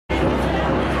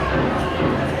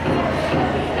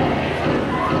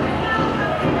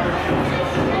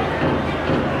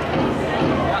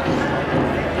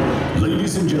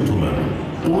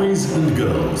boys and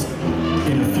girls.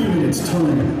 In a few minutes'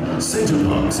 time, Centre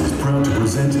Parcs is proud to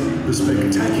present the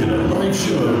spectacular live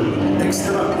show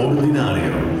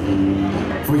Xtraordinario.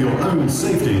 For your own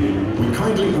safety, we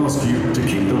kindly ask you to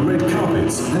keep the red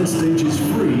carpets and stages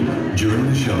free during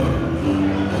the show.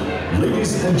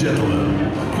 Ladies and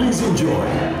gentlemen, please enjoy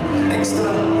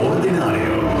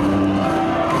Xtraordinario.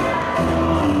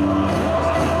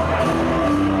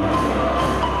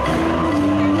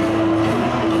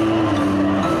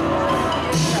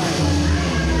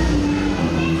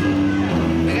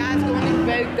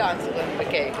 Danseren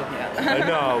bekeken, ja.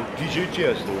 Nou, die zit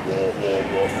juist.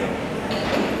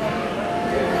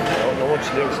 Nou wordt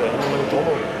het niks, hè. Dan moet het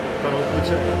allemaal. Kan ook goed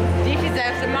zijn. Die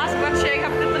heeft de masker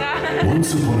gedragen.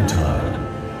 Once upon a time,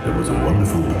 there was a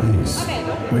wonderful place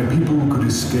where people could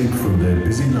escape from their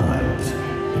busy lives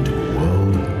into a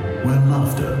world where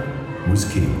laughter was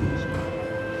king.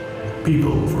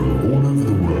 People from all over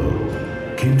the world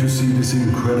came to see this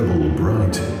incredible,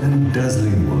 bright and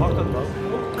dazzling world,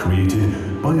 created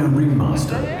by a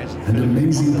ringmaster and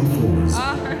amazing performers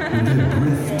with their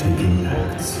breathtaking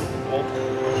acts.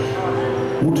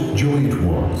 What joy it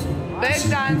was to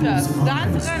see people's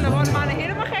eyes light up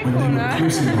when they were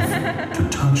close enough to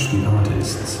touch the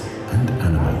artists and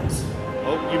animals.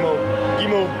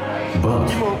 But,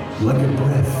 like a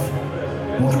breath,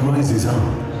 what rises up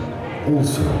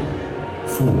also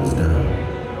falls down.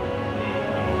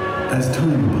 As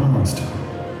time passed,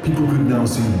 people could now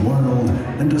see wild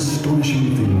and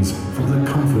astonishing things from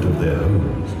the comfort of their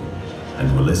homes,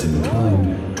 and were less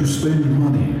inclined to spend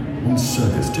money on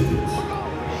circus tickets.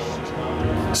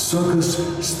 Circus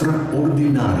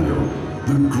Xtraordinario,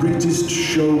 the greatest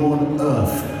show on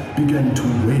earth, began to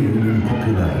wane in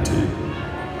popularity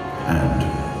and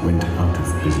went out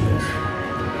of business.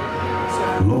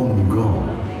 Long gone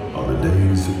are the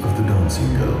days of the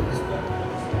dancing girls,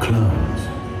 clowns,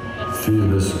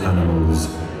 fearless animals,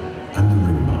 and the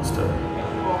ringmaster.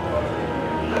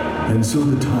 And so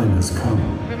the time has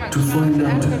come to find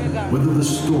out whether the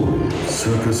story of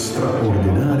Circus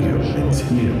Xtraordinario ends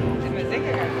here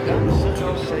or not.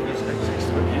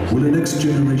 Will the next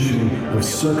generation of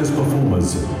circus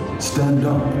performers stand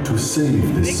up to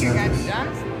save this circus?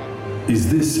 Is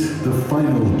this the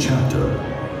final chapter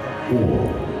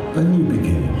or a new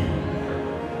beginning?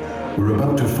 We're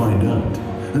about to find out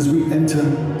as we enter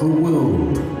a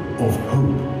world of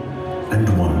hope and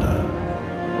wonder.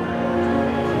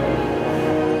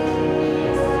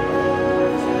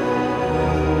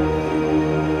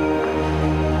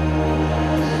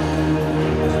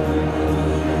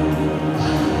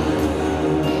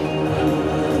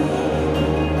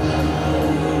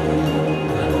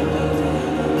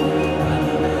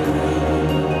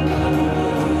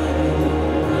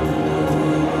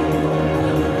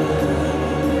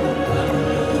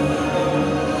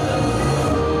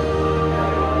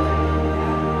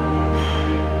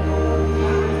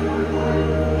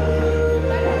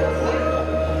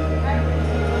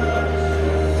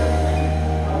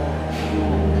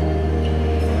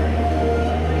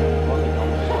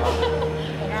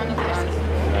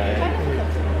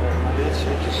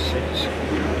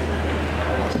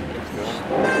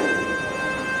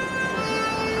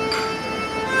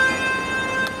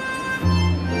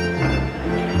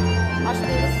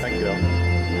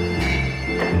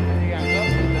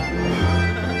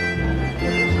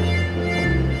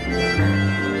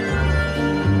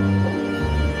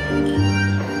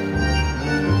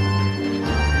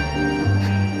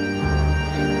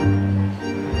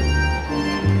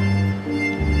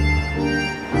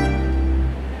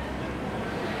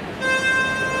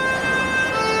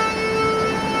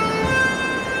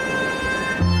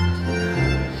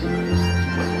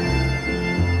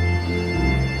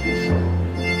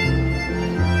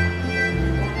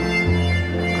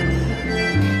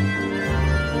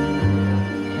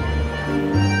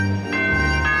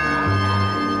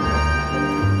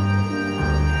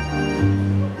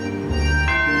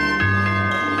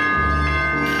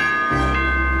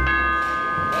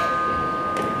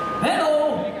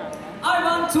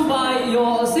 to buy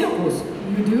your circus.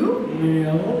 You do?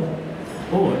 Yeah.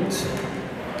 Und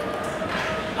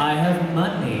I have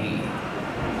money.